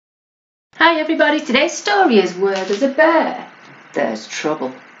Hi everybody, today's story is Where There's a Bear, There's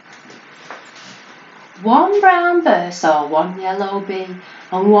Trouble. One brown bear saw one yellow bee,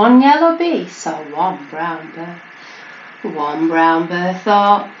 and one yellow bee saw one brown bear. One brown bear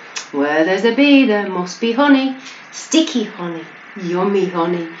thought, where there's a bee there must be honey, sticky honey, yummy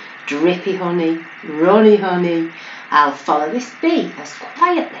honey, drippy honey, runny honey. I'll follow this bee as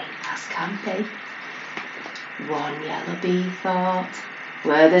quietly as can be. One yellow bee thought,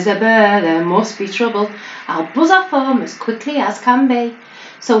 where there's a bear there must be trouble. I'll buzz off home as quickly as can be.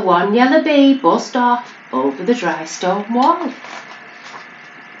 So one yellow bee buzzed off over the dry stone wall,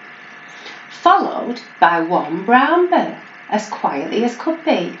 followed by one brown bear as quietly as could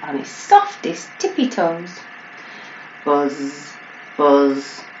be on his softest tippy toes. Buzz,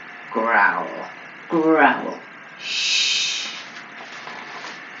 buzz, growl, growl, shh.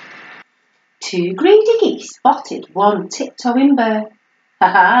 Two greedy geese spotted one tiptoeing bear. Ha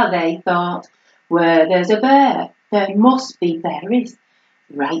ha, they thought, where there's a bear, there must be berries.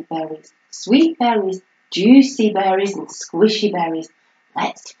 Ripe berries, sweet berries, juicy berries and squishy berries.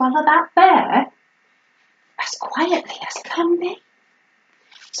 Let's follow that bear as quietly as can be.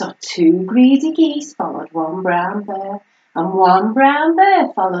 So two greedy geese followed one brown bear, and one brown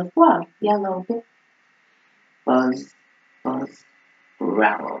bear followed one yellow bee. Buzz, buzz,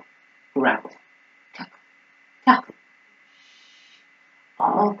 growl, growl, cackle, cackle.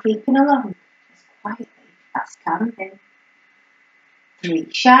 All creeping along as quietly as can be. Three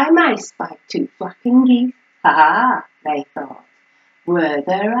shy mice spied two flapping geese. Ha ha, they thought, where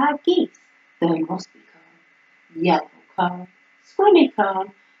there are geese, there must be corn. Yellow corn, scrummy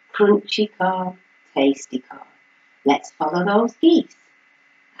corn, crunchy corn, tasty corn. Let's follow those geese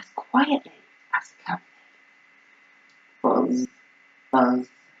as quietly as can be. Buzz, buzz,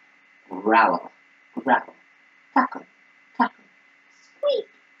 growl, growl, cackle, cackle, squeak,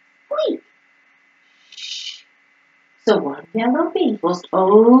 squeak. Shh. So one yellow bee buzzed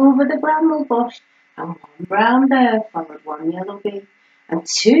over the bramble bush, and one brown bear followed one yellow bee, and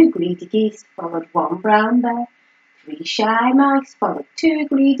two greedy geese followed one brown bear. Three shy mice followed two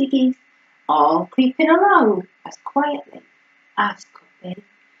greedy geese, all creeping along as quietly as could be.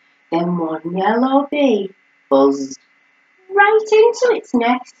 Then one yellow bee buzzed right into its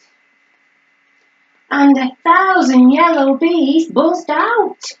nest, and 1,000 yellow bees buzzed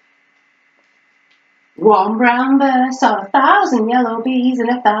out. One brown bear saw 1,000 yellow bees, and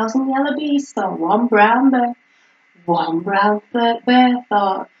 1,000 yellow bees saw one brown bear. One brown bear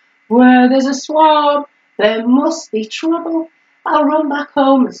thought, where there's a swarm, there must be trouble. I'll run back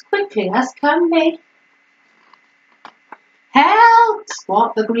home as quickly as can be. Help!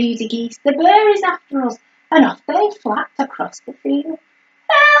 Squawked the greedy geese, the bear is after us, and off they flapped across the field.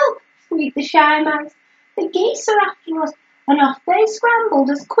 Help! Squeaked the shy mice, the geese are after us, and off they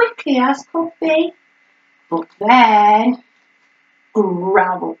scrambled as quickly as could be. But then,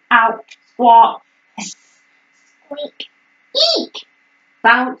 growl, out, squawk, hiss, squeak, eek,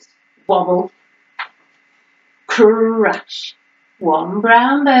 bounce, wobble, crash. One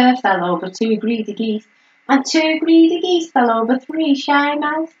brown bear fell over two greedy geese, and two greedy geese fell over three shy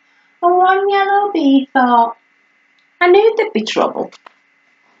mice, and one yellow bee thought, I knew there'd be trouble.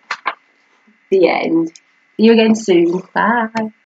 The end. See you again soon. Bye.